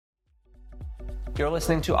You're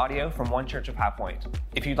listening to audio from One Church of High Point.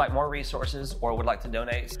 If you'd like more resources or would like to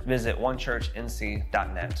donate, visit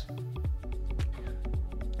onechurchnc.net.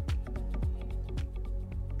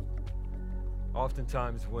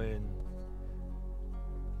 Oftentimes when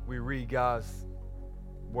we read God's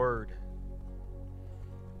word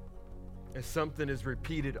and something is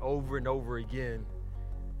repeated over and over again,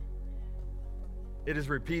 it is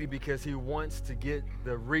repeated because he wants to get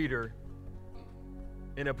the reader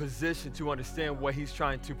in a position to understand what he's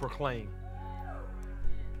trying to proclaim.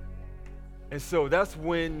 And so that's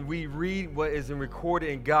when we read what is recorded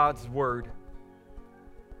in God's word.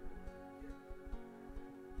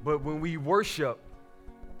 But when we worship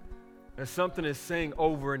and something is saying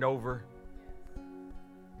over and over,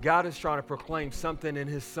 God is trying to proclaim something in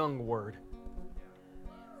his sung word.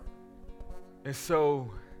 And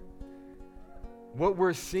so what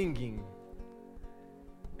we're singing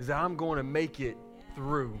is that I'm going to make it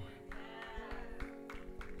through.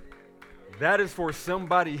 That is for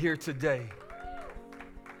somebody here today.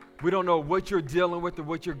 We don't know what you're dealing with or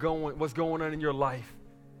what's going on in your life.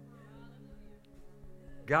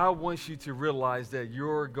 God wants you to realize that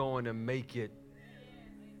you're going to make it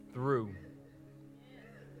through.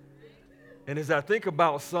 And as I think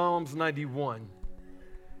about Psalms 91,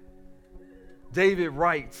 David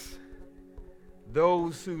writes,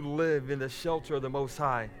 "Those who live in the shelter of the Most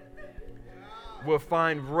High will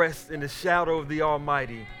find rest in the shadow of the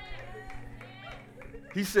Almighty."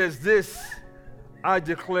 He says, "This I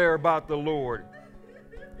declare about the Lord.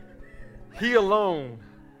 He alone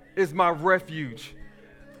is my refuge,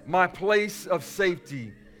 my place of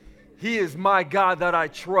safety. He is my God that I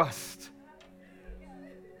trust.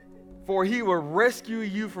 For he will rescue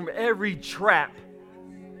you from every trap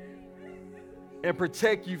and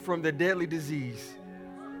protect you from the deadly disease.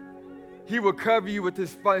 He will cover you with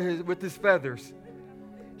his feathers.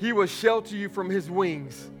 He will shelter you from his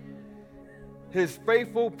wings. His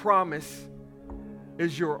faithful promise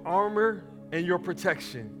is your armor and your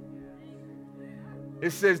protection."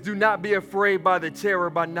 It says, "Do not be afraid by the terror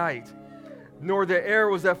by night, nor the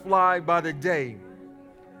arrows that fly by the day.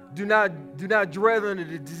 Do not dread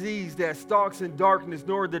the disease that stalks in darkness,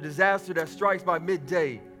 nor the disaster that strikes by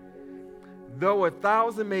midday. Though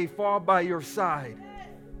 1,000 may fall by your side,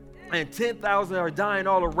 and 10,000 are dying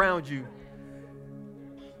all around you,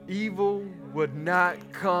 evil would not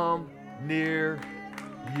come near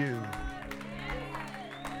you."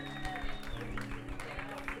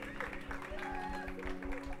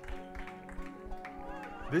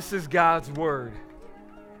 This is God's word.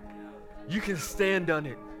 You can stand on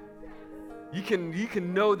it. You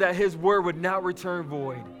can know that his word would not return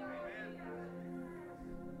void.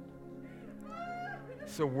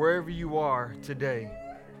 So wherever you are today,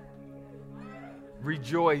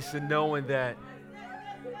 rejoice in knowing that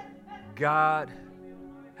God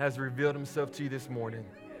has revealed himself to you this morning.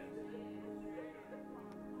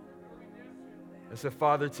 And so,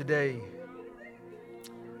 Father, today,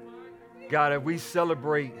 God, as we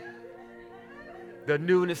celebrate the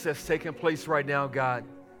newness that's taking place right now, God,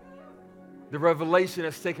 the revelation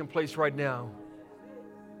that's taking place right now,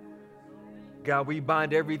 God, we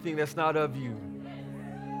bind everything that's not of you.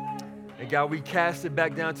 And God, we cast it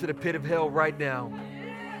back down to the pit of hell right now.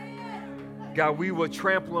 God, we will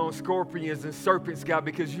trample on scorpions and serpents, God,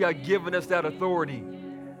 because you have given us that authority.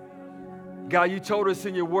 God, you told us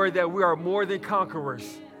in your word that we are more than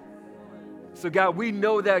conquerors. So God, we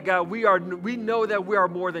know that, God, we know that we are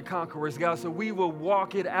more than conquerors, God, so we will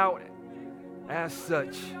walk it out as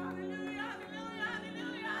such.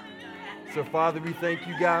 So Father, we thank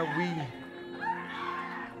you, God.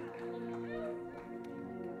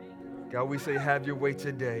 We say, have your way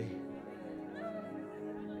today.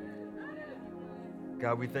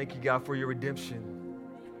 God, we thank you, God, for your redemption.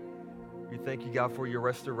 We thank you, God, for your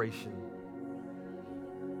restoration.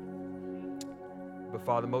 But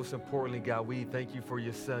Father, most importantly, God, we thank you for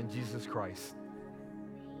your Son, Jesus Christ.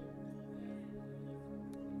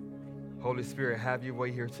 Holy Spirit, have your way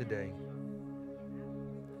here today.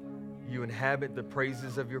 You inhabit the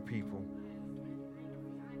praises of your people.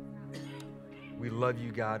 We love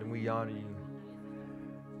you, God, and we honor you.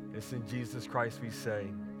 It's in Jesus Christ we say,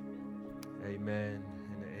 amen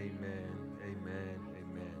and amen, amen,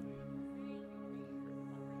 amen.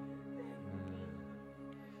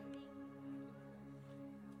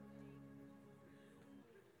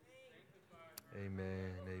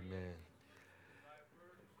 Amen, amen.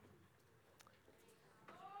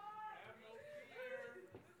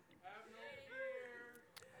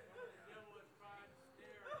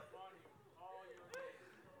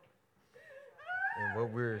 And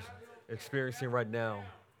what we're experiencing right now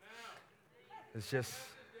is just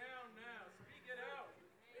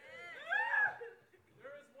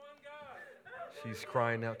She's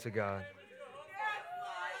crying out to God.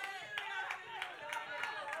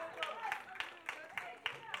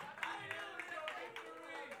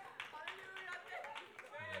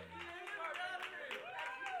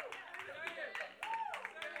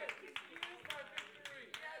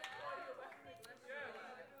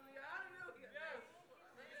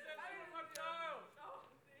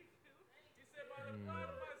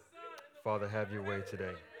 Father, have your way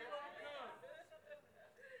today.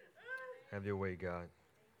 Have your way, God.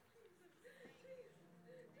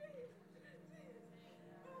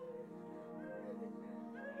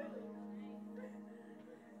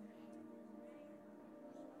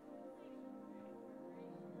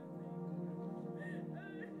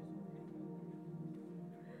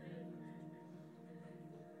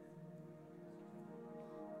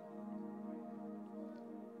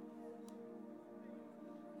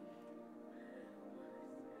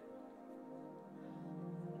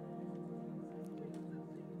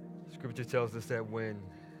 Scripture tells us that when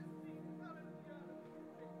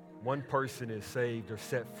one person is saved or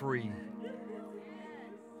set free,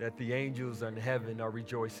 that the angels in heaven are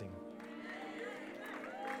rejoicing.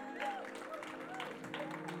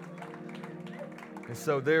 And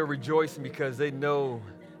so they're rejoicing because they know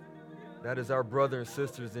that as our brothers and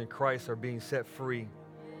sisters in Christ are being set free,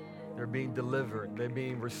 they're being delivered, they're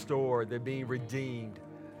being restored, they're being redeemed.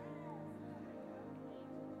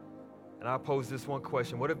 And I pose this one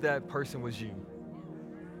question. What if that person was you?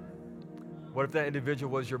 What if that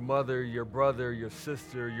individual was your mother, your brother, your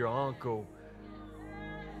sister, your uncle?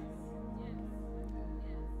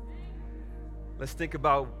 Let's think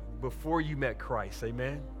about before you met Christ,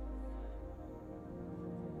 amen?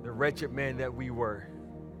 The wretched man that we were.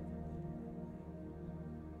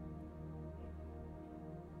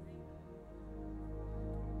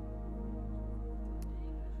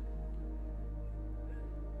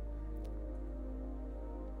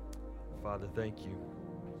 Father, thank you.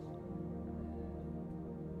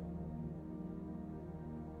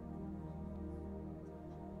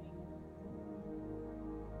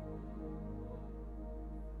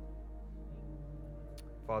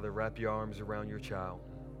 Father, wrap your arms around your child.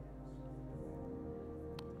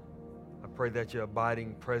 I pray that your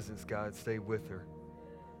abiding presence, God, stay with her.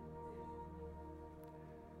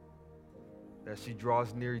 That she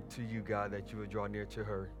draws near to you, God, that you would draw near to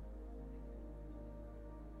her.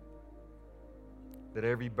 That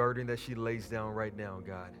every burden that she lays down right now,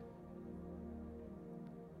 God,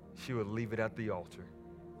 she would leave it at the altar.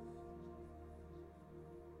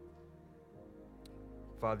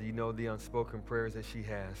 Father, you know the unspoken prayers that she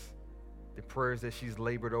has, the prayers that she's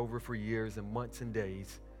labored over for years and months and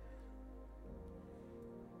days.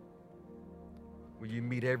 Will you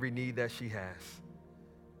meet every need that she has?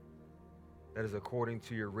 That is according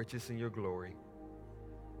to your riches and your glory.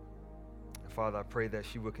 And Father, I pray that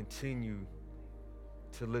she will continue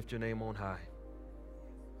to lift your name on high.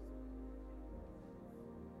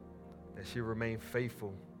 That she remain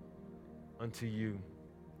faithful unto you.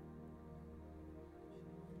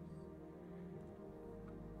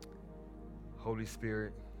 Holy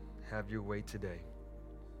Spirit, have your way today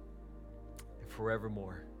and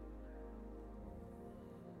forevermore.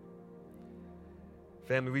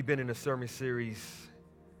 Family, we've been in a sermon series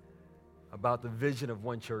about the vision of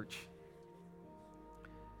one church.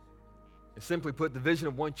 And simply put, the vision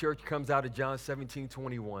of one church comes out of John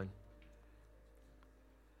 17:21.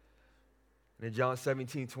 And in John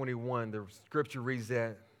 17:21, the scripture reads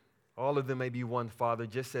that all of them may be one, Father,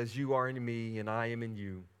 just as you are in me and I am in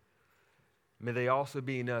you. May they also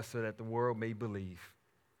be in us so that the world may believe.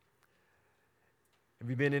 And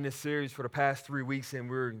we've been in this series for the past 3 weeks, and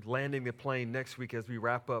we're landing the plane next week as we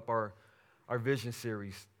wrap up our vision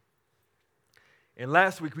series. And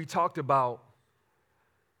last week we talked about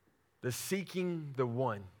the seeking the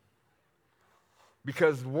one,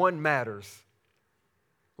 because one matters.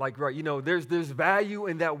 Like, right, you know, there's value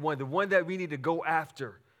in that one, the one that we need to go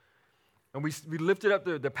after. And we lifted up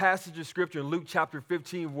the passage of scripture in Luke chapter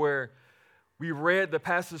 15 where we read the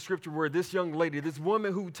passage of scripture where this young lady, this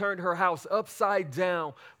woman who turned her house upside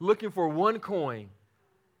down looking for one coin.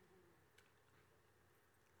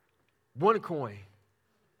 One coin.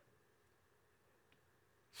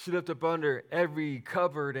 She lifted up under every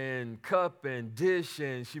cupboard and cup and dish,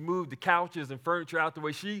 and she moved the couches and furniture out the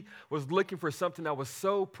way. She was looking for something that was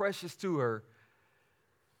so precious to her.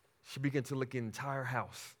 She began to look at the entire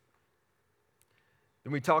house.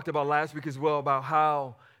 Then we talked about last week as well about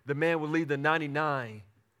how the man would leave the 99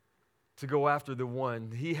 to go after the one.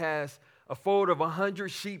 He has a fold of 100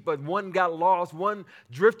 sheep, but one got lost. One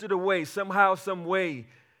drifted away somehow, some way,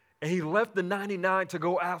 and he left the 99 to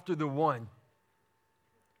go after the one.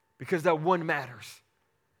 because that one matters.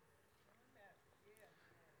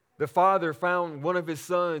 The father found one of his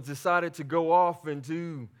sons, decided to go off and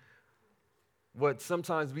do what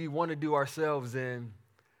sometimes we want to do ourselves, and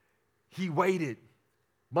he waited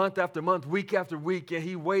month after month, week after week, and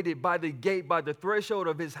he waited by the gate, by the threshold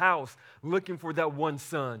of his house, looking for that one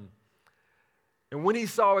son. And when he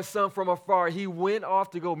saw his son from afar, he went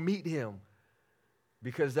off to go meet him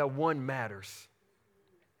because that one matters.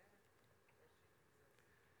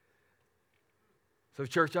 So,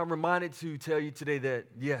 church, I'm reminded to tell you today that,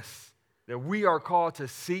 yes, that we are called to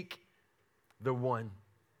seek the one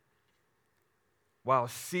while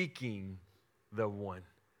seeking the one.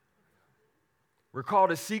 We're called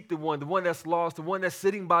to seek the one that's lost, the one that's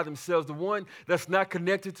sitting by themselves, the one that's not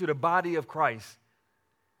connected to the body of Christ.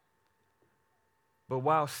 But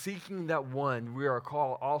while seeking that one, we are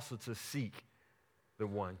called also to seek the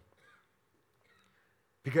one.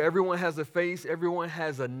 Because everyone has a face, everyone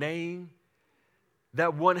has a name.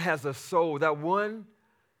 That one has a soul. That one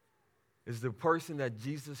is the person that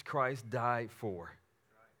Jesus Christ died for.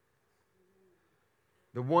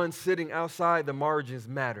 The one sitting outside the margins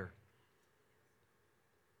matter.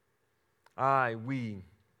 We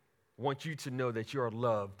want you to know that you are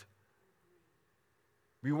loved.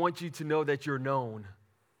 We want you to know that you're known.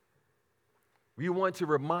 We want to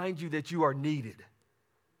remind you that you are needed.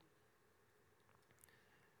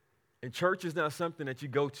 And church is not something that you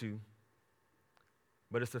go to,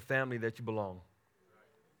 but it's a family that you belong.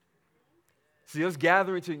 See, us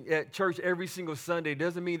gathering at church every single Sunday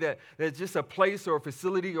doesn't mean that it's just a place or a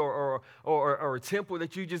facility or a temple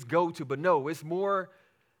that you just go to. But no, it's more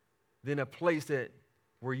than a place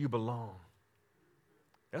where you belong.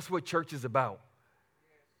 That's what church is about.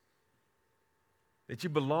 That you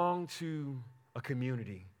belong to a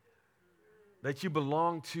community. That you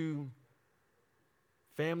belong to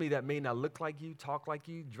family that may not look like you, talk like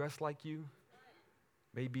you, dress like you,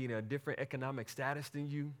 may be in a different economic status than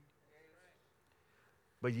you,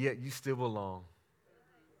 but yet you still belong.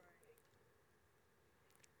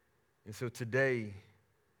 And so today,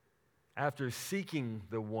 after seeking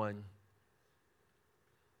the one,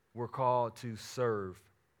 we're called to serve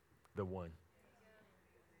the one.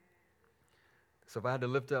 So if I had to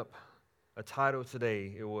lift up a title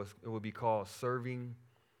today, it would be called Serving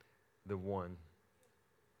the One.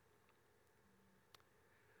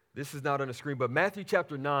 This is not on the screen, but Matthew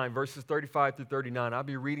chapter 9, verses 35 through 39. I'll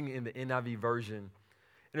be reading in the NIV version.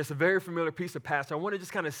 And it's a very familiar piece of passage. I want to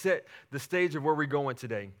just kind of set the stage of where we're going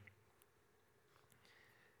today.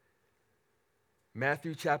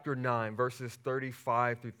 Matthew chapter 9, verses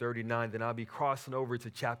 35 through 39. Then I'll be crossing over to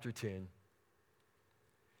chapter 10.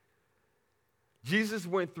 Jesus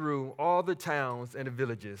went through all the towns and the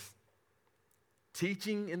villages,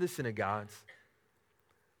 teaching in the synagogues,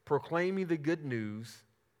 proclaiming the good news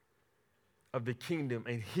of the kingdom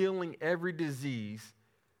and healing every disease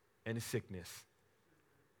and sickness.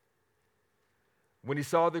 When he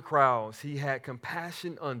saw the crowds, he had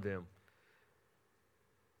compassion on them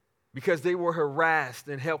because they were harassed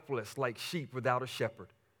and helpless like sheep without a shepherd.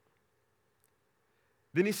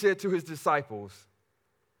 Then he said to his disciples,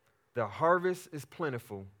 "The harvest is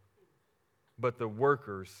plentiful, but the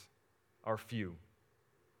workers are few."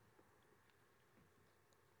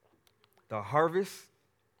 The harvest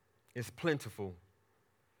is plentiful,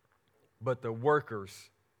 but the workers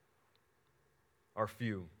are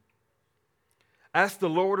few. Ask the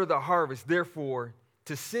Lord of the harvest, therefore,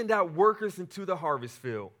 to send out workers into the harvest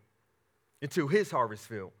field, into his harvest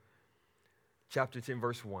field. Chapter 10,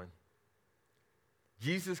 verse 1.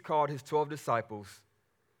 Jesus called his 12 disciples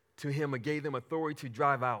to him and gave them authority to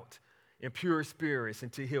drive out impure spirits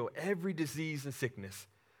and to heal every disease and sickness.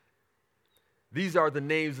 These are the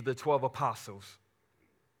names of the 12 apostles.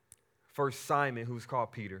 First, Simon, who's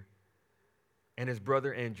called Peter, and his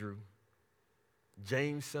brother Andrew,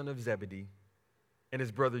 James, son of Zebedee, and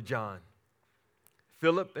his brother John,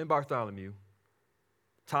 Philip and Bartholomew,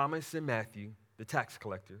 Thomas and Matthew, the tax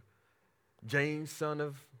collector, James, son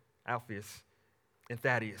of Alphaeus, and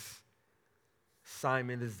Thaddeus,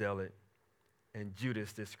 Simon the Zealot, and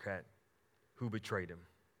Judas the Iscariot, who betrayed him.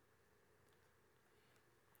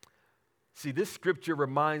 See, this scripture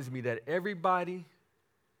reminds me that everybody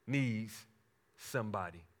needs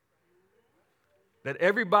somebody. That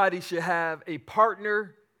everybody should have a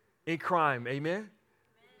partner in crime. Amen?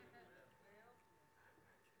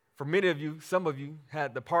 For many of you, some of you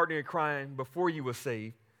had the partner in crime before you were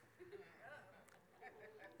saved.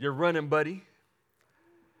 Your running buddy,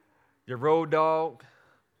 your road dog,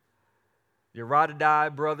 your ride-or-die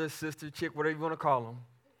brother, sister, chick, whatever you want to call them.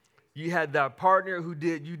 You had that partner who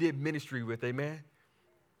you did ministry with. Amen?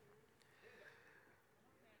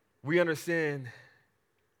 we understand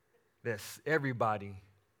that everybody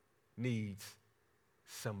needs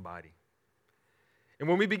somebody. And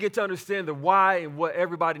when we begin to understand the why and what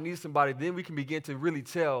everybody needs somebody, then we can begin to really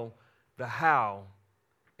tell the how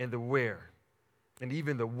and the where and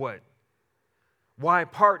even the what. Why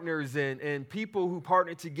partners and people who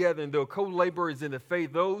partner together and the co-laborers in the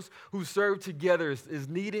faith, those who serve together is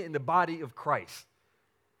needed in the body of Christ.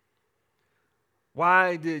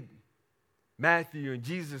 Why did Matthew and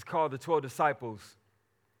Jesus call the 12 disciples?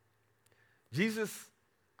 Jesus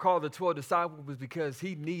called the 12 disciples because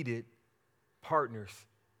he needed partners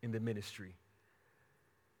in the ministry.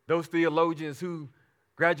 Those theologians who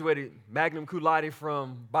graduated magna cum laude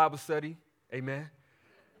from Bible study, amen.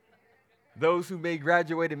 Those who may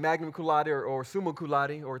graduated magna cum laude or summa cum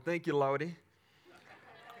laude or thank you, Lordy,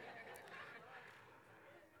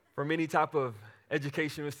 from any type of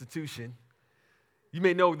educational institution, you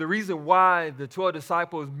may know the reason why the 12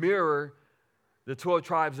 disciples mirror the 12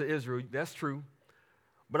 tribes of Israel. That's true.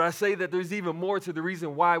 But I say that there's even more to the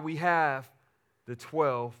reason why we have the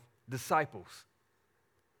 12 disciples.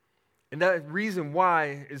 And that reason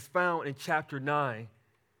why is found in chapter 9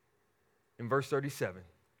 in verse 37.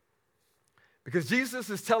 Because Jesus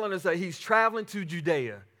is telling us that he's traveling to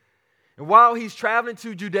Judea. And while he's traveling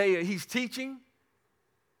to Judea, he's teaching,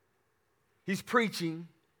 he's preaching,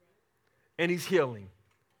 and he's healing.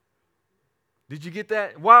 Did you get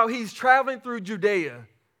that? While he's traveling through Judea,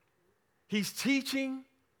 he's teaching,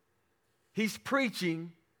 he's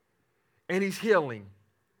preaching, and he's healing.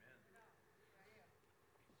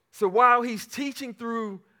 So while he's teaching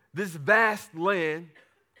through this vast land,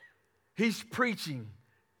 he's preaching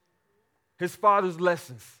his Father's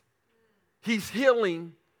lessons. He's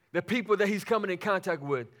healing the people that he's coming in contact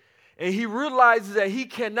with. And he realizes that he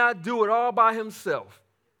cannot do it all by himself.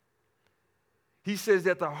 He says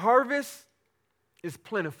that the harvest is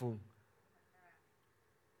plentiful,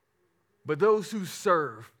 but those who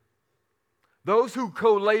serve, those who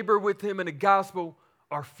co-labor with him in the gospel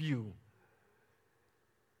are few.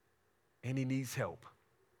 And he needs help.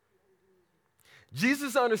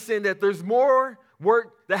 Jesus understands that there's more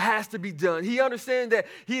work that has to be done. He understands that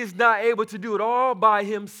he is not able to do it all by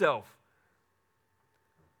himself.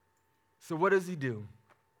 So what does he do?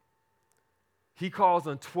 He calls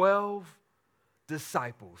on 12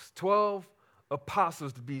 disciples, 12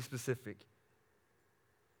 apostles to be specific.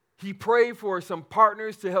 He prayed for some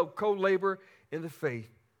partners to help co-labor in the faith,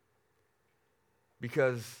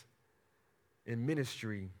 because in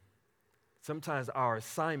ministry, sometimes our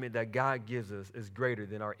assignment that God gives us is greater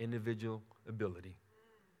than our individual ability.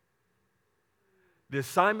 The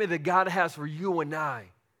assignment that God has for you and I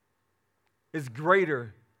is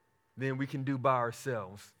greater than we can do by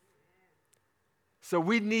ourselves. So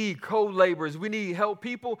we need co-laborers. We need help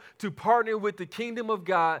people to partner with the kingdom of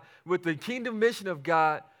God, with the kingdom mission of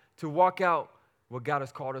God, to walk out what God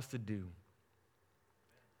has called us to do.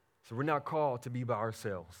 So we're not called to be by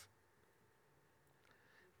ourselves.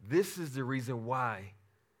 This is the reason why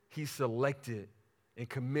he selected and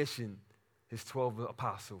commissioned his 12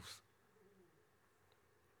 apostles.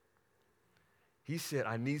 He said,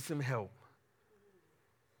 I need some help.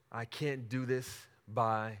 I can't do this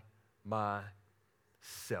by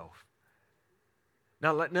myself.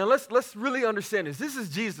 Now let's really understand this. This is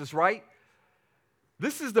Jesus, right?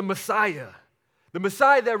 This is the Messiah. The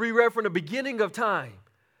Messiah that we read from the beginning of time.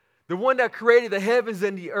 The one that created the heavens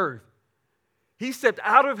and the earth. He stepped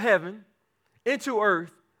out of heaven into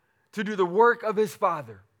earth to do the work of his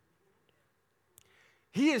Father.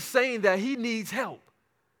 He is saying that he needs help.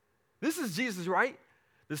 This is Jesus, right?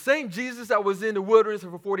 The same Jesus that was in the wilderness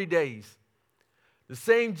for 40 days. The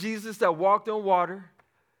same Jesus that walked on water.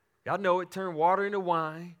 Y'all know it, turned water into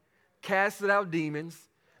wine, casted out demons.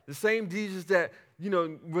 The same Jesus that,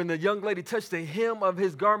 when the young lady touched the hem of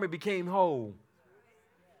his garment, became whole.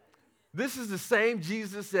 This is the same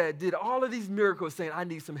Jesus that did all of these miracles, saying, I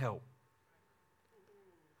need some help.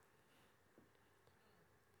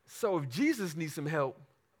 So if Jesus needs some help,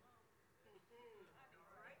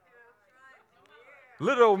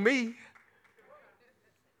 little old me,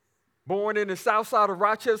 born in the south side of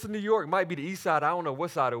Rochester, New York, might be the east side. I don't know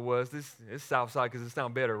what side it was. It's south side because it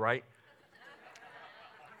sounds better, right?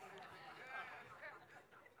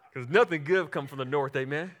 Because nothing good comes from the north,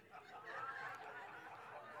 amen?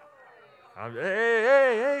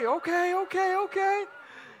 Hey, okay.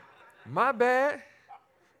 My bad.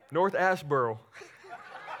 North Asheboro.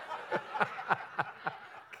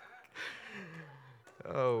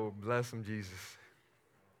 Oh, bless him, Jesus.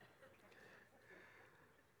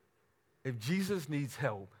 If Jesus needs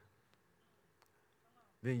help,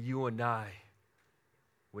 then you and I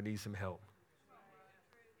will need some help.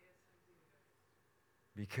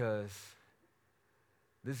 Because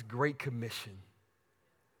this great commission,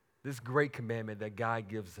 this great commandment that God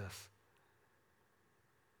gives us,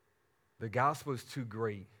 the gospel is too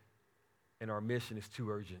great and our mission is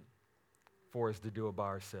too urgent for us to do it by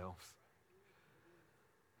ourselves.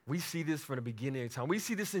 We see this from the beginning of time. We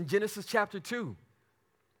see this in Genesis chapter 2,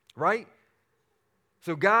 right?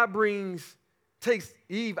 So God takes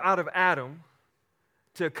Eve out of Adam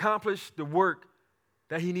to accomplish the work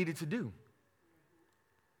that he needed to do.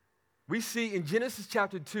 We see in Genesis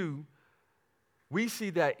chapter 2, we see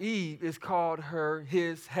that Eve is called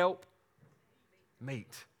his helpmate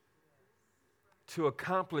to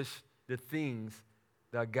accomplish the things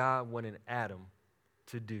that God wanted Adam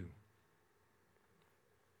to do.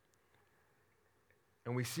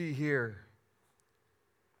 And we see here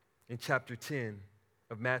in chapter 10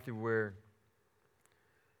 of Matthew where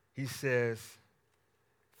he says,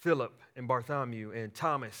 Philip and Bartholomew and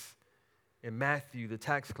Thomas and Matthew, the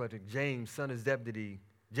tax collector, James, son of Zebedee,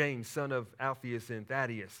 James, son of Alphaeus and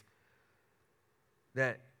Thaddeus,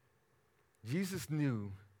 that Jesus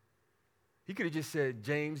knew. He could have just said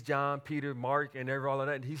James, John, Peter, Mark, and all of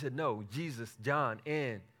that. And he said, no, Jesus, John,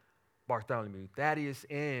 and Bartholomew, Thaddeus,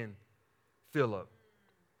 and Philip.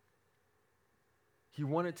 He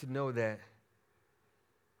wanted to know that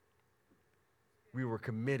we were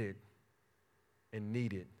committed and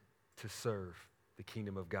needed to serve the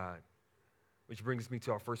kingdom of God. Which brings me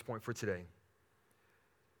to our first point for today.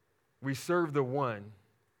 We serve the one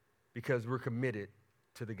because we're committed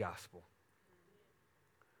to the gospel.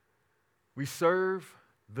 We serve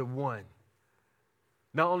the one.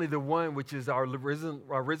 Not only the one which is our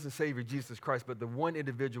risen Savior, Jesus Christ, but the one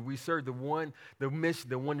individual. We serve the one, the mission,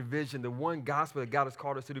 the one vision, the one gospel that God has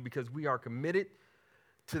called us to do because we are committed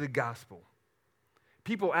to the gospel.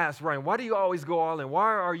 People ask, Ryan, why do you always go all in?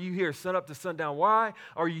 Why are you here sun up to sundown? Why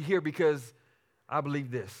are you here? Because I believe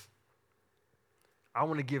this. I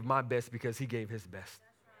want to give my best because he gave his best.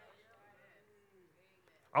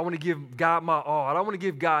 I want to give God my all. I don't want to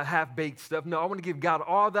give God half-baked stuff. No, I want to give God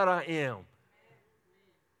all that I am.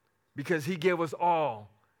 Because he gave us all.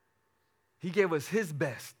 He gave us his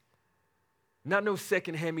best. Not no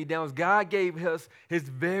second hand-me-downs. God gave us his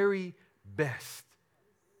very best.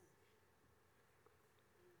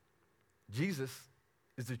 Jesus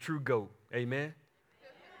is the true GOAT. Amen?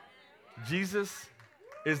 Jesus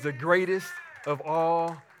is the greatest of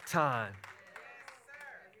all time.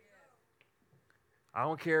 I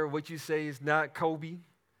don't care what you say. It's not Kobe.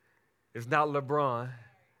 It's not LeBron.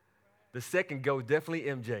 The second GOAT, definitely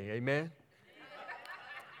MJ. Amen?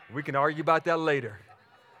 We can argue about that later.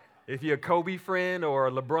 If you're a Kobe friend or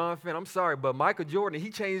a LeBron fan, I'm sorry, but Michael Jordan, he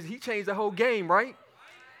changed the whole game, right?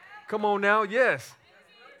 Come on now, yes.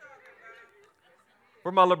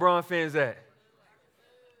 Where my LeBron fans at?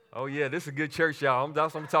 Oh, yeah, this is a good church, y'all.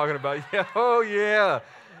 That's what I'm talking about. Yeah. Oh, yeah.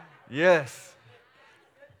 Yes.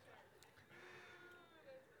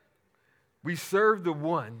 We serve the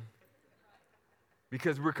one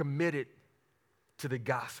because we're committed to the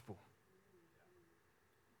gospel.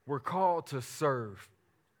 We're called to serve.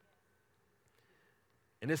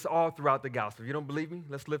 And it's all throughout the gospel. If you don't believe me,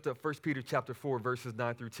 let's lift up 1 Peter chapter 4, verses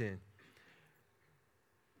 9 through 10.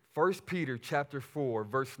 1 Peter chapter 4,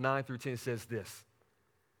 verse 9 through 10 says this.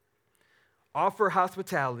 Offer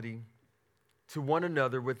hospitality to one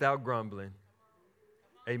another without grumbling.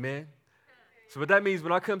 Amen. So what that means,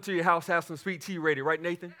 when I come to your house, have some sweet tea ready, right,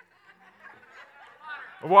 Nathan?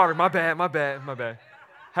 Water, my bad.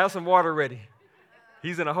 Have some water ready.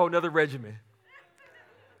 He's in a whole nother regimen.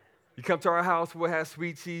 You come to our house, we'll have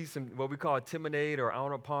sweet tea, some what we call a timonade or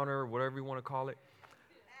Arnold-Palmer, or whatever you want to call it.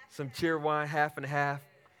 Some cheer wine, half and half.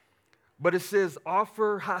 But it says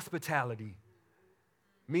offer hospitality,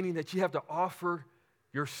 meaning that you have to offer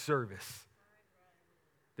your service,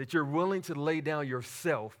 that you're willing to lay down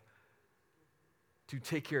yourself to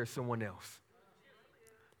take care of someone else,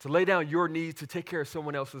 to lay down your needs to take care of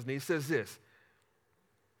someone else's needs. It says this,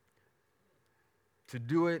 to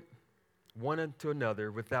do it one unto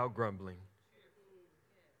another without grumbling.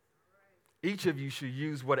 Each of you should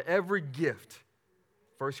use whatever gift,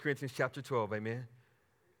 1 Corinthians chapter 12, amen,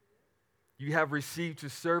 you have received to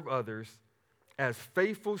serve others as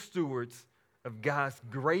faithful stewards of God's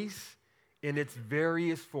grace in its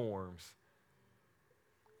various forms.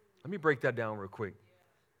 Let me break that down real quick.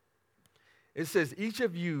 It says each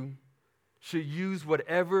of you should use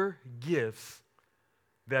whatever gifts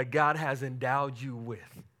that God has endowed you with.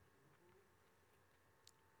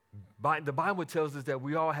 The Bible tells us that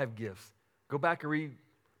we all have gifts. Go back and read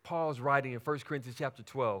Paul's writing in 1 Corinthians chapter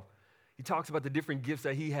 12. He talks about the different gifts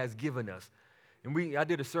that he has given us. And I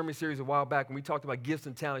did a sermon series a while back, and we talked about gifts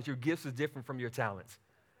and talents. Your gifts is different from your talents.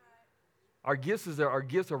 Our gifts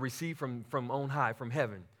are received from on high, from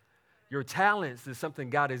heaven. Your talents is something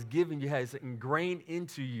God has given you, has ingrained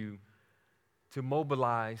into you to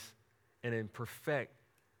mobilize and then perfect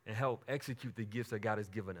and help execute the gifts that God has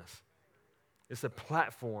given us. It's a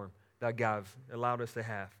platform that God's allowed us to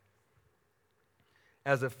have.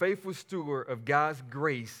 As a faithful steward of God's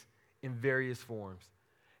grace in various forms.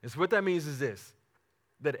 And so what that means is this,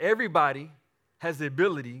 that everybody has the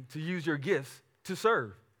ability to use your gifts to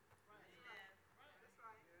serve.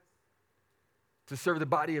 To serve the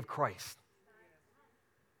body of Christ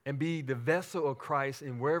and be the vessel of Christ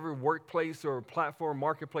in wherever workplace or platform,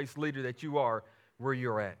 marketplace leader that you are, where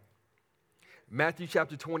you're at. Matthew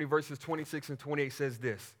chapter 20, verses 26 and 28 says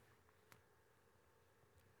this.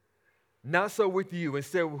 Not so with you.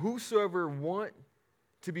 Instead, whosoever want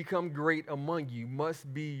to become great among you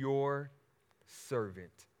must be your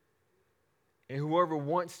servant. And whoever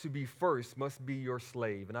wants to be first must be your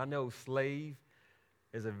slave. And I know slave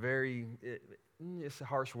is it's a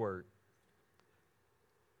harsh word.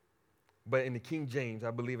 But in the King James,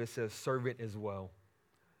 I believe it says servant as well.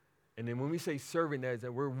 And then when we say servant, that is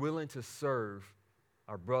that we're willing to serve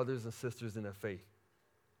our brothers and sisters in the faith.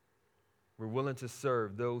 We're willing to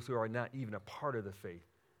serve those who are not even a part of the faith.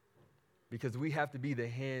 Because we have to be the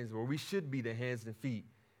hands, or we should be the hands and feet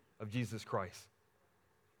of Jesus Christ.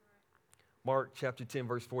 Mark chapter 10,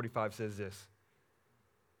 verse 45 says this.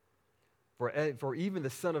 For even the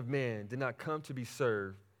Son of Man did not come to be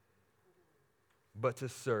served, but to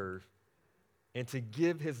serve, and to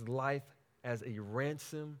give his life as a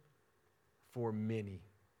ransom for many.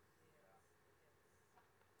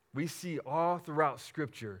 We see all throughout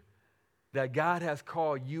Scripture that God has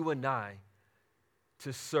called you and I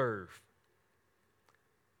to serve.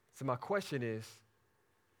 So my question is,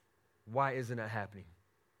 why isn't that happening?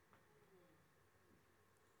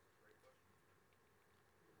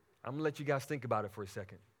 I'm going to let you guys think about it for a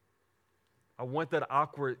second. I want that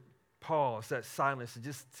awkward pause, that silence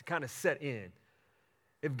to kind of set in.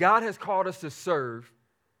 If God has called us to serve,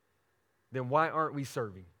 then why aren't we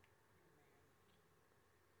serving?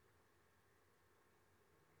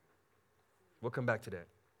 We'll come back to that.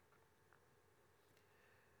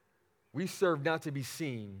 We serve not to be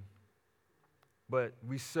seen, but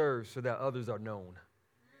we serve so that others are known.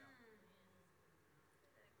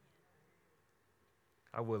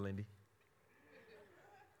 I will, Lindy.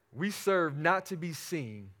 We serve not to be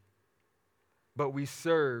seen, but we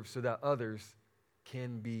serve so that others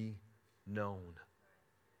can be known.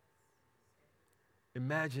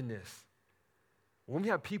 Imagine this. When we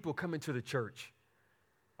have people come into the church,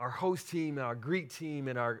 our host team, and our Greek team,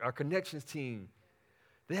 and our connections team,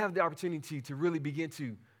 they have the opportunity to really begin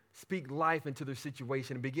to speak life into their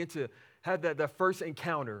situation and begin to have that first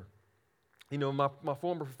encounter. You know, my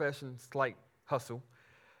former profession is like hustle.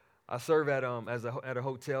 I serve at a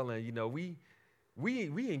hotel, and you know we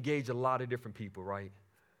engage a lot of different people, right?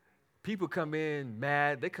 People come in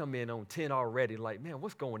mad. They come in on 10 already. Like, man,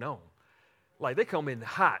 what's going on? Like they come in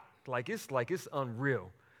hot. Like it's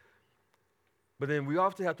unreal. But then we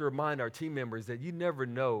often have to remind our team members that you never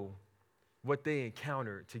know what they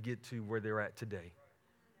encountered to get to where they're at today.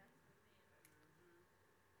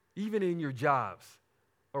 Even in your jobs,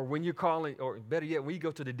 or when you're calling, or better yet, when you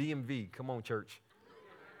go to the DMV. Come on, church.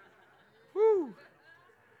 Woo.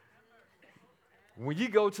 When you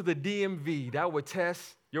go to the DMV, that would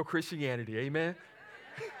test your Christianity, amen?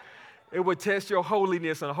 It would test your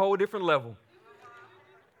holiness on a whole different level.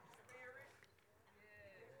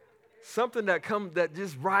 Something that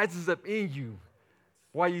just rises up in you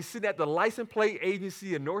while you sit at the license plate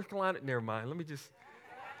agency in North Carolina. Never mind.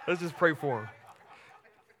 Let's just pray for him.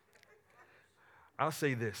 I'll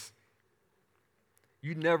say this.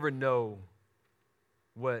 You never know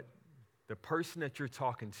what the person that you're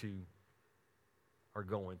talking to are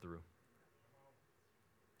going through.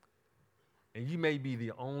 And you may be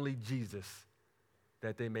the only Jesus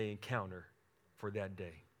that they may encounter for that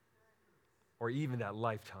day or even that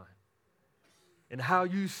lifetime. And how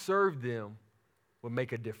you serve them will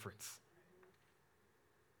make a difference.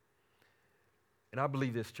 And I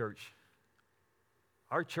believe this church,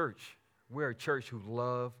 our church, we're a church who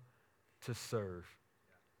love to serve.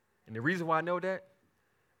 And the reason why I know that,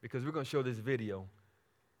 because we're going to show this video,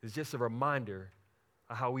 is just a reminder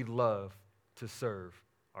of how we love to serve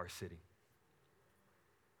our city.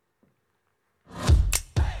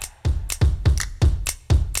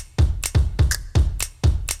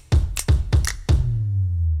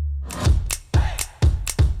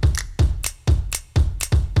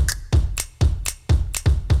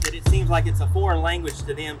 like it's a foreign language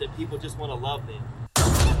to them that people just want to love them.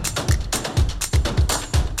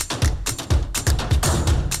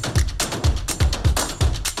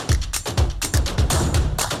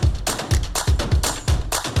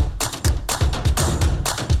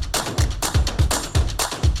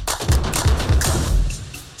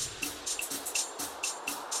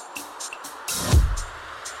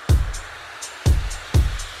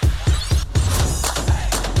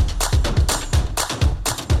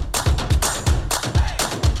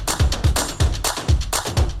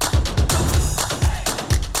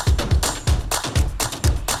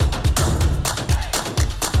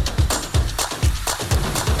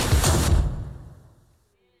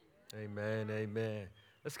 Amen.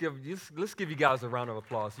 Let's give you guys a round of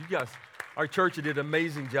applause. You guys, our church did an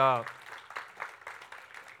amazing job.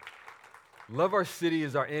 Love Our City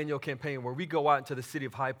is our annual campaign where we go out into the city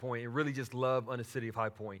of High Point and really just love on the city of High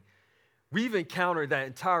Point. We've encountered that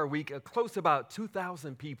entire week close to about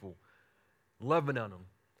 2,000 people loving on them.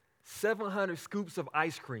 700 scoops of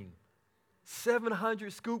ice cream.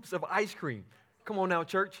 700 scoops of ice cream. Come on now,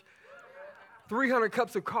 church. 300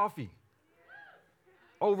 cups of coffee.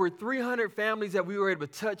 Over 300 families that we were able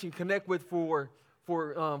to touch and connect with for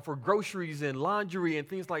groceries and laundry and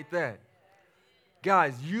things like that.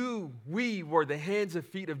 Guys, we were the hands and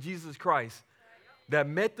feet of Jesus Christ that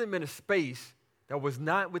met them in a space that was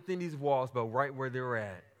not within these walls, but right where they were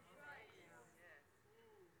at.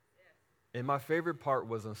 And my favorite part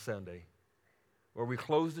was on Sunday, where we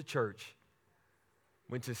closed the church,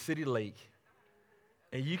 went to City Lake,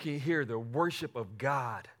 and you can hear the worship of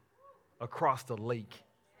God across the lake.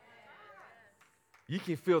 You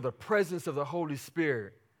can feel the presence of the Holy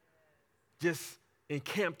Spirit just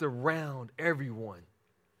encamped around everyone.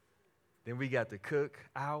 Then we got to cook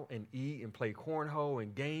out and eat and play cornhole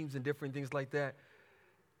and games and different things like that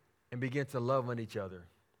and begin to love on each other.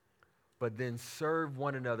 But then serve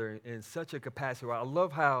one another in such a capacity. I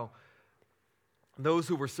love how those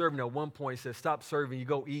who were serving at one point said, stop serving, you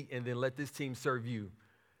go eat, and then let this team serve you.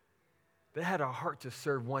 They had a heart to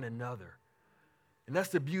serve one another. And that's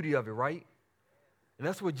the beauty of it, right? And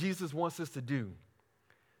that's what Jesus wants us to do.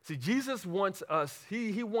 See, Jesus wants us,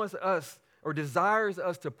 he wants us or desires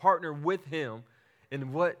us to partner with him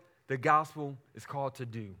in what the gospel is called to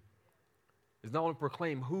do. It's not only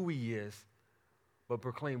proclaim who he is, but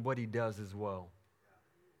proclaim what he does as well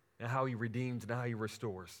and how he redeems and how he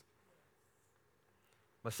restores.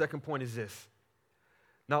 My second point is this.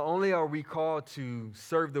 Not only are we called to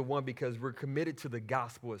serve the one because we're committed to the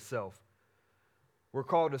gospel itself, we're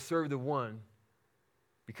called to serve the one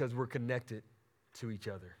because we're connected to each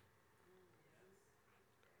other.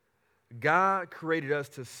 God created us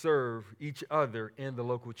to serve each other in the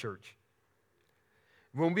local church.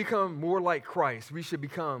 When we become more like Christ, we should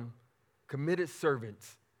become committed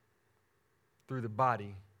servants through the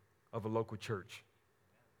body of a local church.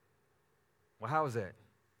 Well, how is that?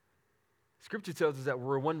 Scripture tells us that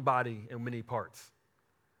we're one body in many parts.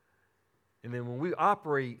 And then when we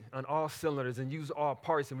operate on all cylinders and use all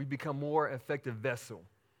parts, and we become more effective vessel.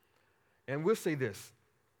 And we'll say this,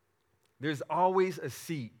 there's always a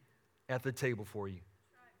seat at the table for you.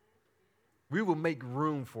 We will make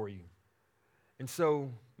room for you. And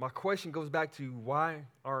so my question goes back to, why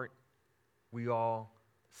aren't we all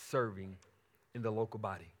serving in the local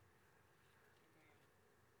body?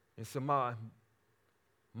 And so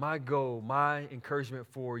my goal, my encouragement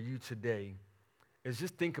for you today is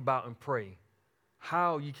just think about and pray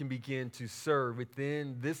how you can begin to serve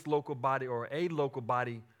within this local body or a local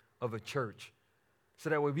body of a church,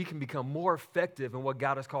 so that way we can become more effective in what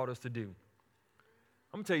God has called us to do.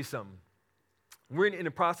 I'm going to tell you something. We're in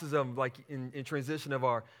the process of, in transition of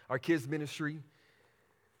our kids' ministry.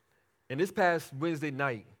 And this past Wednesday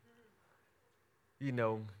night,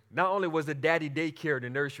 not only was it daddy daycare in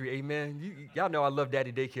the nursery, amen. Y'all know I love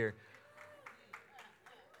daddy daycare.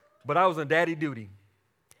 But I was on daddy duty,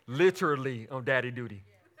 literally on daddy duty.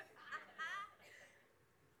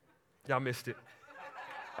 Y'all missed it.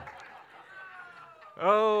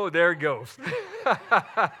 Oh, there it goes.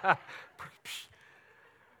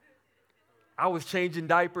 I was changing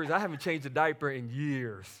diapers. I haven't changed a diaper in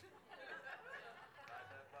years.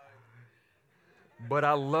 But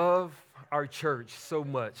I love our church so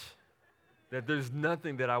much that there's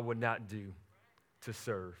nothing that I would not do to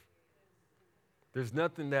serve. There's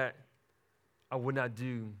nothing that I would not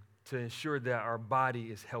do to ensure that our body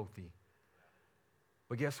is healthy.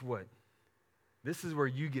 But guess what? This is where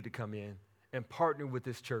you get to come in and partner with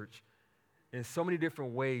this church in so many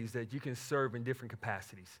different ways that you can serve in different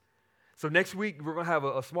capacities. So next week, we're going to have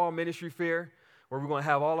a small ministry fair where we're going to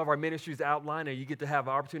have all of our ministries outlined, and you get to have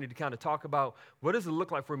an opportunity to kind of talk about what does it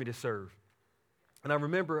look like for me to serve. And I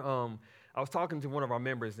remember I was talking to one of our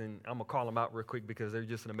members, and I'm going to call them out real quick because they're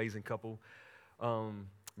just an amazing couple,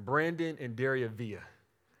 Brandon and Daria Villa.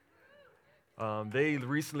 They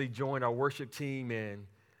recently joined our worship team, and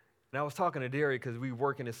I was talking to Daria because we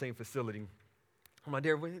work in the same facility. I'm like,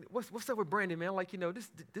 Daria, what's up with Brandon, man? I'm like,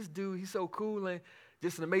 this dude, he's so cool and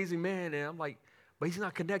just an amazing man. And I'm like, but he's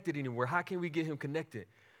not connected anywhere. How can we get him connected?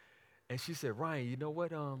 And she said, Ryan, you know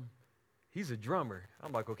what? He's a drummer.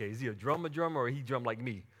 I'm like, okay, is he a drummer or he drum like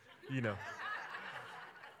me? He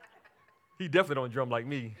definitely don't drum like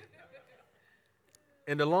me.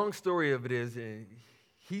 And the long story of it is,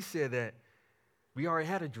 he said that we already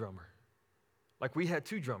had a drummer. Like we had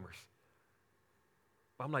 2 drummers.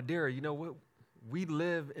 But I'm like, Daria, you know what? We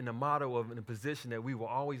live in a motto of in a position that we will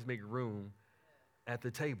always make room at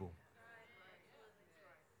the table.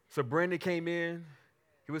 So Brandon came in.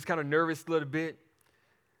 He was kind of nervous a little bit.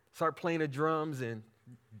 Started playing the drums and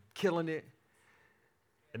killing it.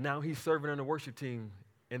 And now he's serving on the worship team.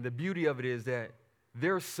 And the beauty of it is that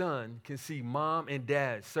their son can see mom and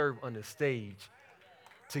dad serve on the stage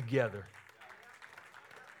together.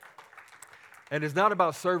 And it's not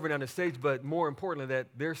about serving on the stage, but more importantly, that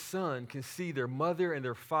their son can see their mother and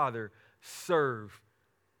their father serve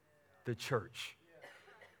the church.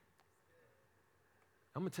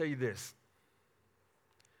 I'm going to tell you this.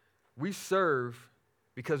 We serve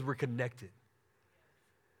because we're connected.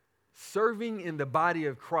 Serving in the body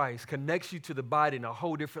of Christ connects you to the body in a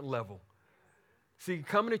whole different level. See,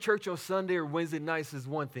 coming to church on Sunday or Wednesday nights is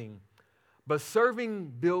one thing, but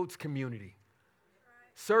serving builds community.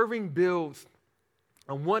 Serving builds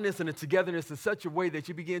a oneness and a togetherness in such a way that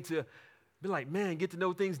you begin to be like, man, get to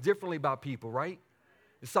know things differently about people, right?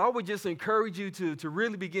 And so I would just encourage you to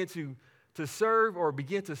really begin to serve or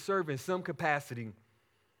begin to serve in some capacity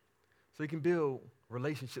so you can build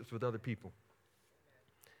relationships with other people.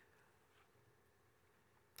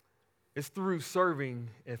 It's through serving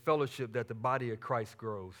and fellowship that the body of Christ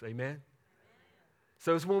grows. Amen?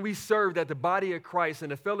 So it's when we serve that the body of Christ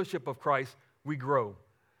and the fellowship of Christ, we grow.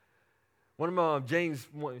 One of James,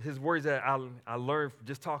 his words that I learned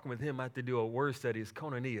just talking with him, I had to do a word study, is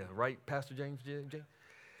koinonia, right, Pastor James?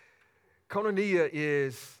 Koinonia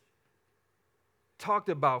is talked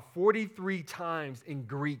about 43 times in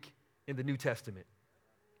Greek in the New Testament.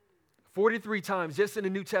 43 times just in the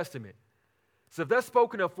New Testament. So if that's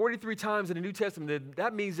spoken of 43 times in the New Testament,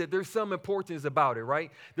 that means that there's some importance about it, right?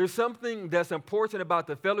 There's something that's important about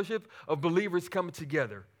the fellowship of believers coming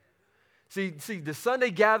together. See, the Sunday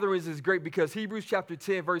gatherings is great because Hebrews chapter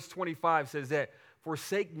 10, verse 25 says that,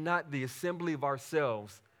 forsake not the assembly of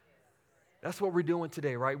ourselves. That's what we're doing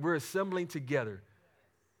today, right? We're assembling together.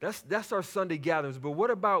 That's our Sunday gatherings. But what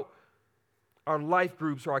about our life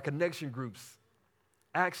groups or our connection groups?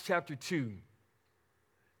 Acts chapter 2.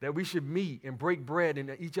 That we should meet and break bread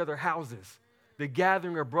in each other's houses, the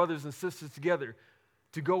gathering of brothers and sisters together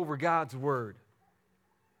to go over God's word.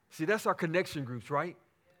 See, that's our connection groups, right?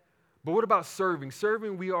 But what about serving?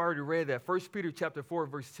 Serving, we already read that 1 Peter chapter 4,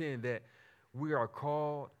 verse 10, that we are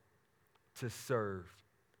called to serve.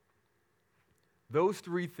 Those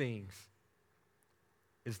 3 things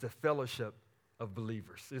is the fellowship of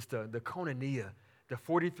believers. It's the koinonia, the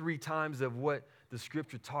 43 times of what the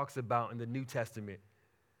scripture talks about in the New Testament.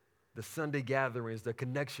 The Sunday gatherings, the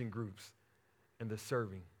connection groups, and the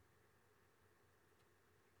serving.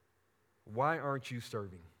 Why aren't you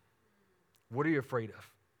serving? What are you afraid of?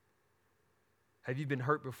 Have you been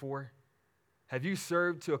hurt before? Have you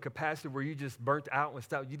served to a capacity where you just burnt out and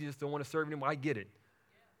stopped? You just don't want to serve anymore? I get it.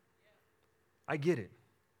 I get it.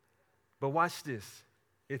 But watch this.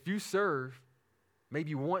 If you serve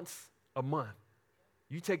maybe once a month,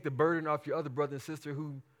 you take the burden off your other brother and sister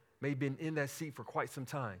who may have been in that seat for quite some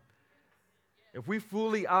time. If we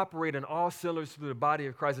fully operate on all cylinders through the body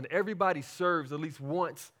of Christ and everybody serves at least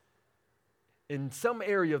once in some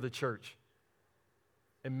area of the church,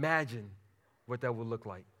 imagine what that would look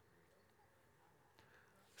like.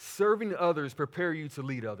 Serving others prepare you to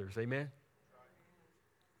lead others. Amen?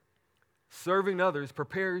 Serving others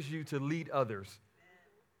prepares you to lead others.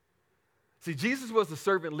 See, Jesus was the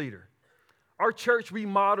servant leader. Our church, we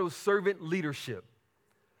model servant leadership.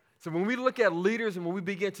 So when we look at leaders and when we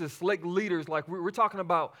begin to select leaders, like we're talking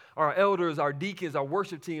about our elders, our deacons, our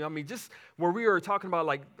worship team, I mean, just where we are talking about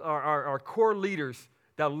like our core leaders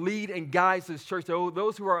that lead and guide this church,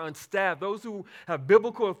 those who are on staff, those who have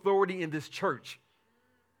biblical authority in this church,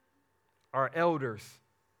 our elders,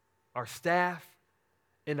 our staff,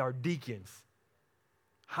 and our deacons.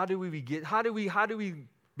 How do we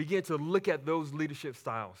begin to look at those leadership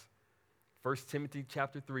styles? 1 Timothy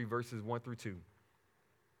chapter 3, verses 1 through 2.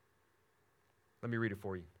 Let me read it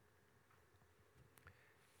for you.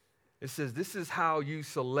 It says, this is how you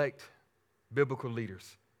select biblical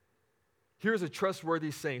leaders. Here's a trustworthy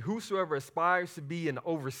saying: whosoever aspires to be an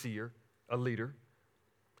overseer, a leader,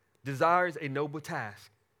 desires a noble task.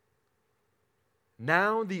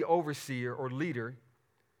 Now the overseer or leader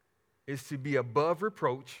is to be above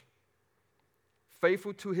reproach,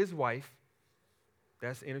 faithful to his wife,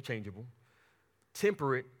 that's interchangeable,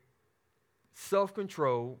 temperate,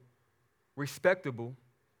 self-controlled, respectable,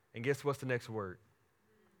 and guess what's the next word?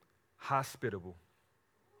 Hospitable,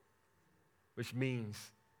 which means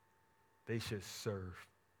they should serve.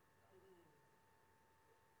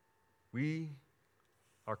 We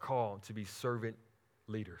are called to be servant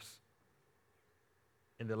leaders.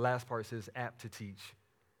 And the last part says apt to teach.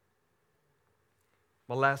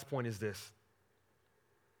 My last point is this.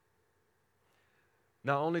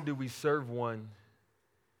 Not only do we serve one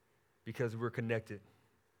because we're connected,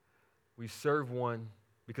 we serve one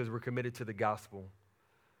because we're committed to the gospel.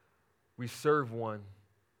 We serve one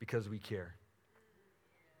because we care.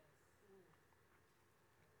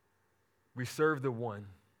 We serve the one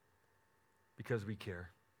because we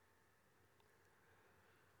care.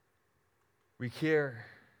 We care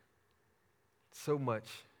so much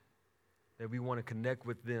that we want to connect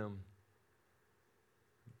with them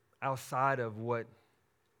outside of what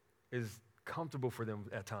is comfortable for them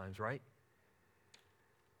at times, right?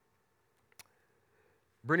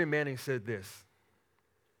 Brennan Manning said this.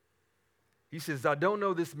 He says, I don't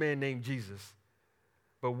know this man named Jesus,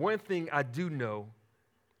 but one thing I do know,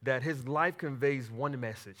 that his life conveys one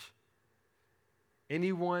message.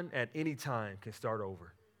 Anyone at any time can start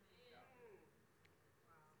over.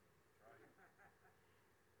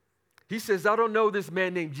 He says, I don't know this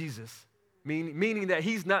man named Jesus, meaning that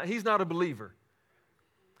he's not a believer.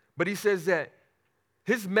 But he says that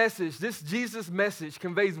his message, this Jesus message,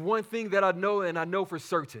 conveys one thing that I know, and I know for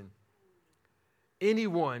certain.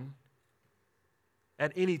 Anyone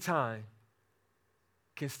at any time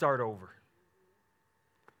can start over.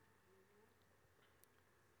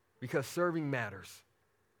 Because serving matters.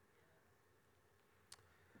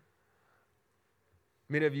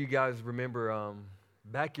 Many of you guys remember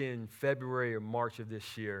back in February or March of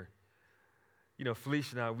this year,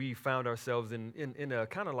 Felicia and I, we found ourselves in a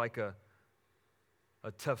kind of like a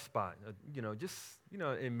tough spot.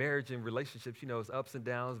 In marriage and relationships, it's ups and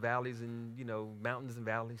downs, valleys and, mountains and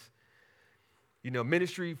valleys.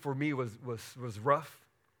 Ministry for me was rough.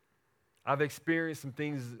 I've experienced some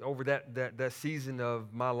things over that season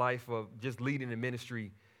of my life of just leading in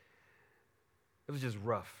ministry. It was just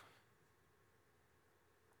rough.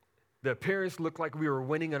 The appearance looked like we were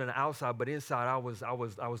winning on the outside, but inside I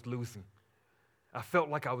was losing. I felt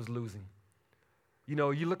like I was losing. You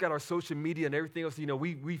look at our social media and everything else,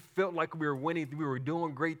 we felt like we were winning. We were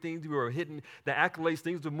doing great things. We were hitting the accolades.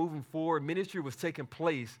 Things were moving forward. Ministry was taking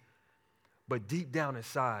place. But deep down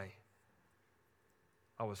inside,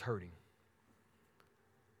 I was hurting.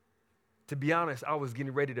 To be honest, I was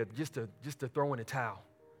getting ready to just to throw in a towel.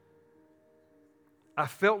 I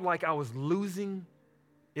felt like I was losing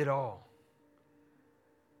it all.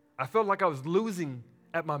 I felt like I was losing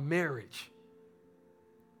at my marriage.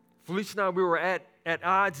 Felicia and I, we were at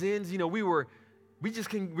odds ends. We weren't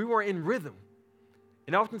in rhythm.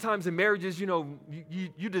 And oftentimes in marriages,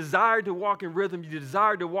 you desire to walk in rhythm, you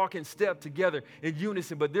desire to walk in step together in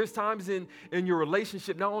unison. But there's times in your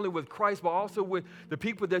relationship, not only with Christ, but also with the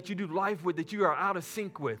people that you do life with, that you are out of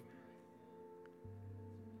sync with.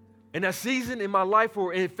 And that season in my life,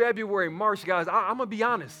 or in February, March, guys, I'm gonna be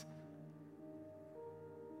honest.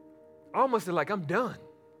 I almost feel like I'm done.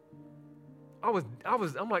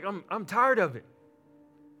 I'm tired of it.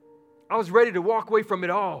 I was ready to walk away from it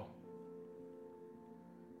all.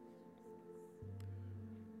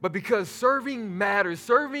 But because serving matters,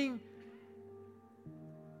 serving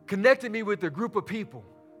connected me with a group of people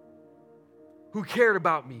who cared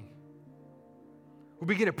about me, who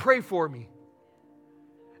began to pray for me.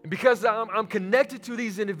 And because I'm connected to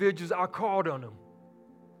these individuals, I called on them.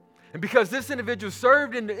 And because this individual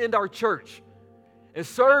served in our church and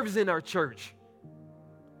serves in our church,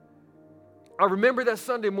 I remember that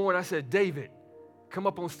Sunday morning I said, David, come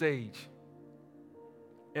up on stage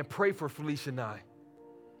and pray for Felicia and I.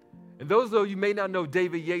 And those of you may not know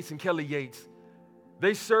David Yates and Kelly Yates,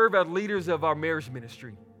 they serve as leaders of our marriage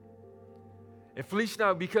ministry. And Felicia and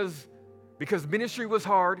I, because ministry was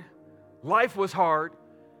hard, life was hard,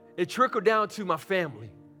 it trickled down to my family.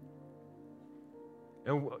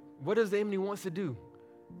 And what does the enemy wants to do?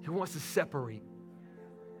 He wants to separate.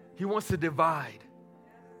 He wants to divide.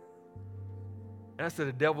 And I said,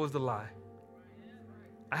 the devil is the lie.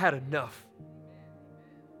 I had enough.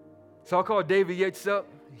 So I called David Yates up.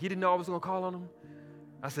 He didn't know I was going to call on him.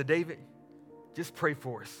 I said, David, just pray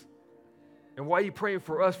for us. And while you're praying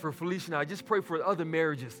for us, for Felicia and I, just pray for the other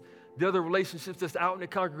marriages, the other relationships that's out in the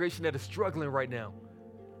congregation that are struggling right now.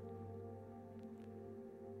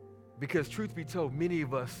 Because truth be told, many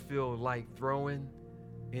of us feel like throwing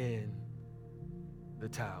in the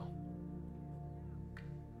towel.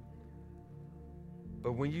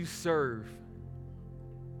 But when you serve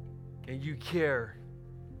and you care,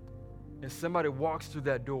 and somebody walks through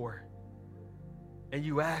that door and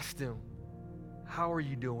you ask them, how are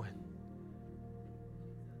you doing?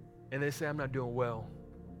 And they say, I'm not doing well.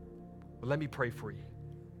 But let me pray for you.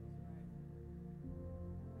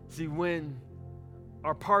 See, when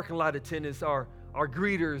our parking lot attendants, our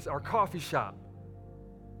greeters, our coffee shop,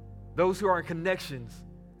 those who are in connections,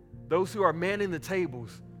 those who are manning the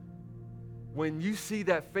tables, when you see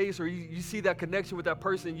that face or you see that connection with that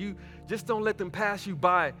person, you just don't let them pass you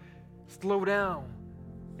by. Slow down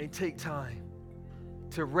and take time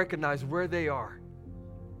to recognize where they are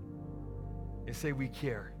and say, we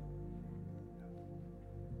care.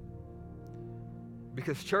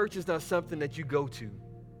 Because church is not something that you go to,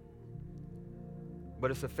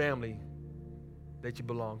 but it's a family that you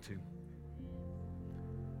belong to.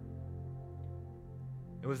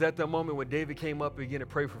 It was at that moment when David came up and began to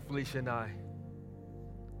pray for Felicia and I.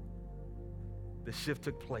 The shift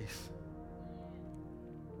took place.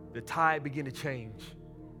 The tide began to change.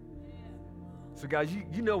 So guys,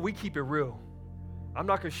 you know we keep it real. I'm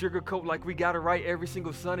not going to sugarcoat like we got it right every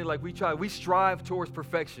single Sunday like we try. We strive towards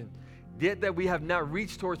perfection. Yet that we have not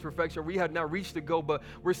reached towards perfection, we have not reached the goal, but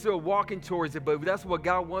we're still walking towards it. But that's what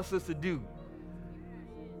God wants us to do.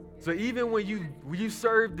 So even when you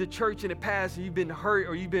served the church in the past and you've been hurt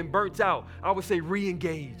or you've been burnt out, I would say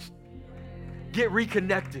re-engage. Get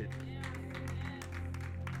reconnected.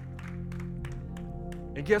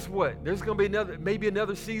 And guess what? There's going to be maybe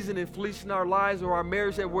another season in Felicia in our lives or our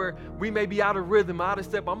marriage that where we may be out of rhythm, out of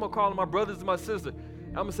step. I'm going to call on my brothers and my sister.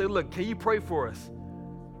 I'm going to say, look, can you pray for us?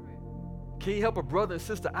 Can you help a brother and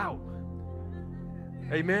sister out?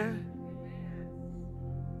 Amen?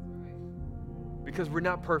 Because we're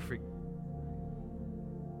not perfect,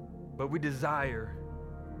 but we desire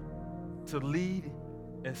to lead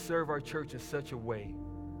and serve our church in such a way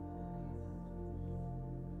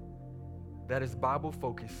that is Bible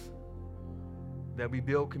focused, that we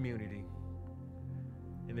build community,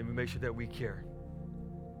 and then we make sure that we care.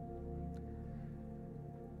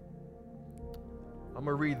 I'm going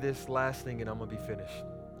to read this last thing and I'm going to be finished.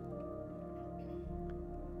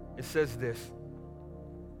 It says this: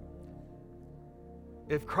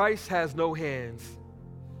 if Christ has no hands,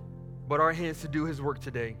 but our hands to do his work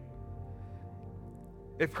today,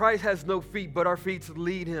 if Christ has no feet, but our feet to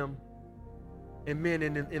lead him and men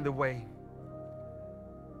in the way,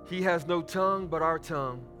 he has no tongue, but our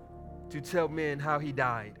tongue to tell men how he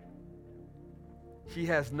died. He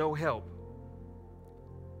has no help,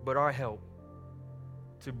 but our help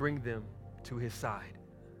to bring them to his side.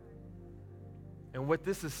 And what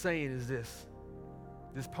this is saying is this.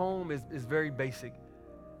 This poem is very basic.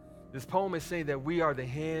 This poem is saying that we are the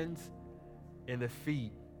hands and the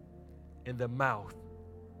feet and the mouth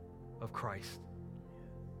of Christ.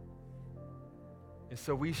 And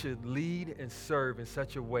so we should lead and serve in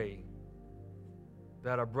such a way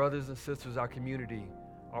that our brothers and sisters, our community,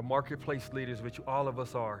 our marketplace leaders, which all of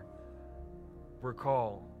us are, we're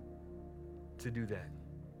called to do that.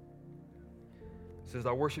 So as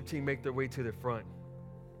our worship team make their way to the front,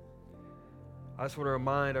 I just want to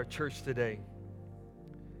remind our church today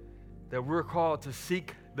that we're called to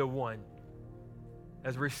seek the one.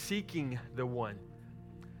 As we're seeking the one,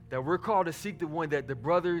 that we're called to seek the one, that the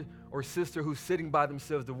brother or sister who's sitting by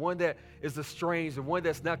themselves, the one that is estranged, the one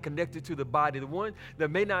that's not connected to the body, the one that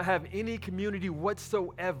may not have any community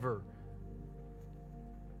whatsoever.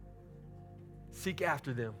 Seek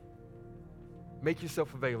after them. Make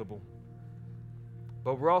yourself available.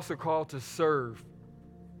 But we're also called to serve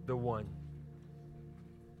the one.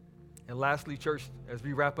 And lastly, church, as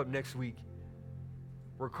we wrap up next week,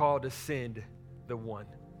 we're called to send the one.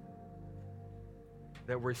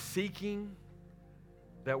 That we're seeking,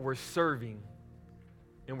 that we're serving,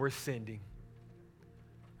 and we're sending.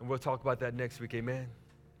 And we'll talk about that next week, amen?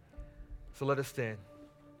 So let us stand.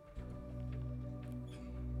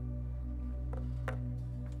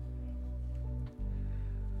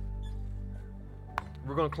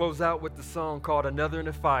 We're going to close out with the song called Another in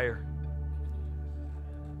the Fire.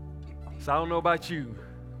 So I don't know about you.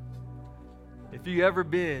 If you've ever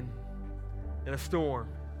been in a storm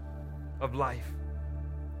of life,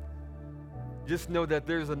 just know that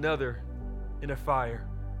there's another in a fire.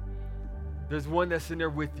 there's one that's in there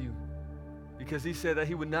with you, because he said that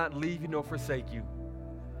he would not leave you nor forsake you.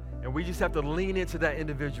 And we just have to lean into that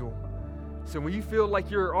individual. So when you feel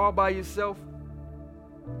like you're all by yourself,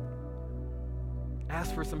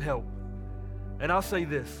 ask for some help. And I'll say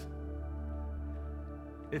this.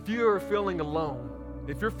 If you are feeling alone,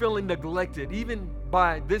 if you're feeling neglected, even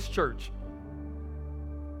by this church,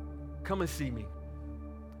 come and see me.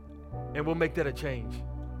 And we'll make that a change.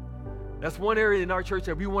 That's one area in our church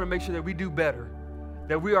that we want to make sure that we do better.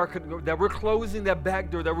 That we're closing that back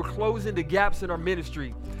door, that we're closing the gaps in our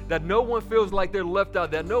ministry, that no one feels like they're left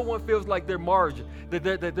out, that no one feels like they're margin,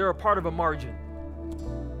 that they're a part of a margin.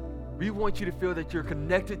 We want you to feel that you're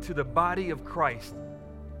connected to the body of Christ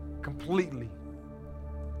completely.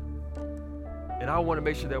 And I want to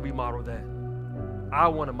make sure that we model that. I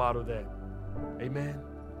want to model that. Amen.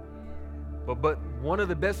 But one of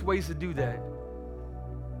the best ways to do that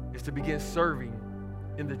is to begin serving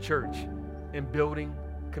in the church and building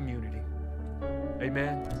community.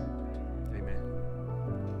 Amen. Amen.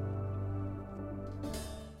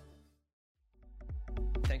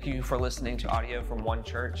 Thank you for listening to audio from One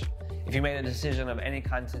Church. If you made a decision of any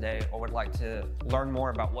kind today or would like to learn more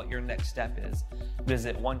about what your next step is,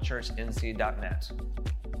 visit onechurchnc.net.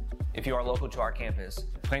 If you are local to our campus,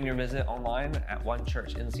 plan your visit online at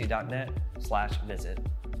onechurchnc.net/visit.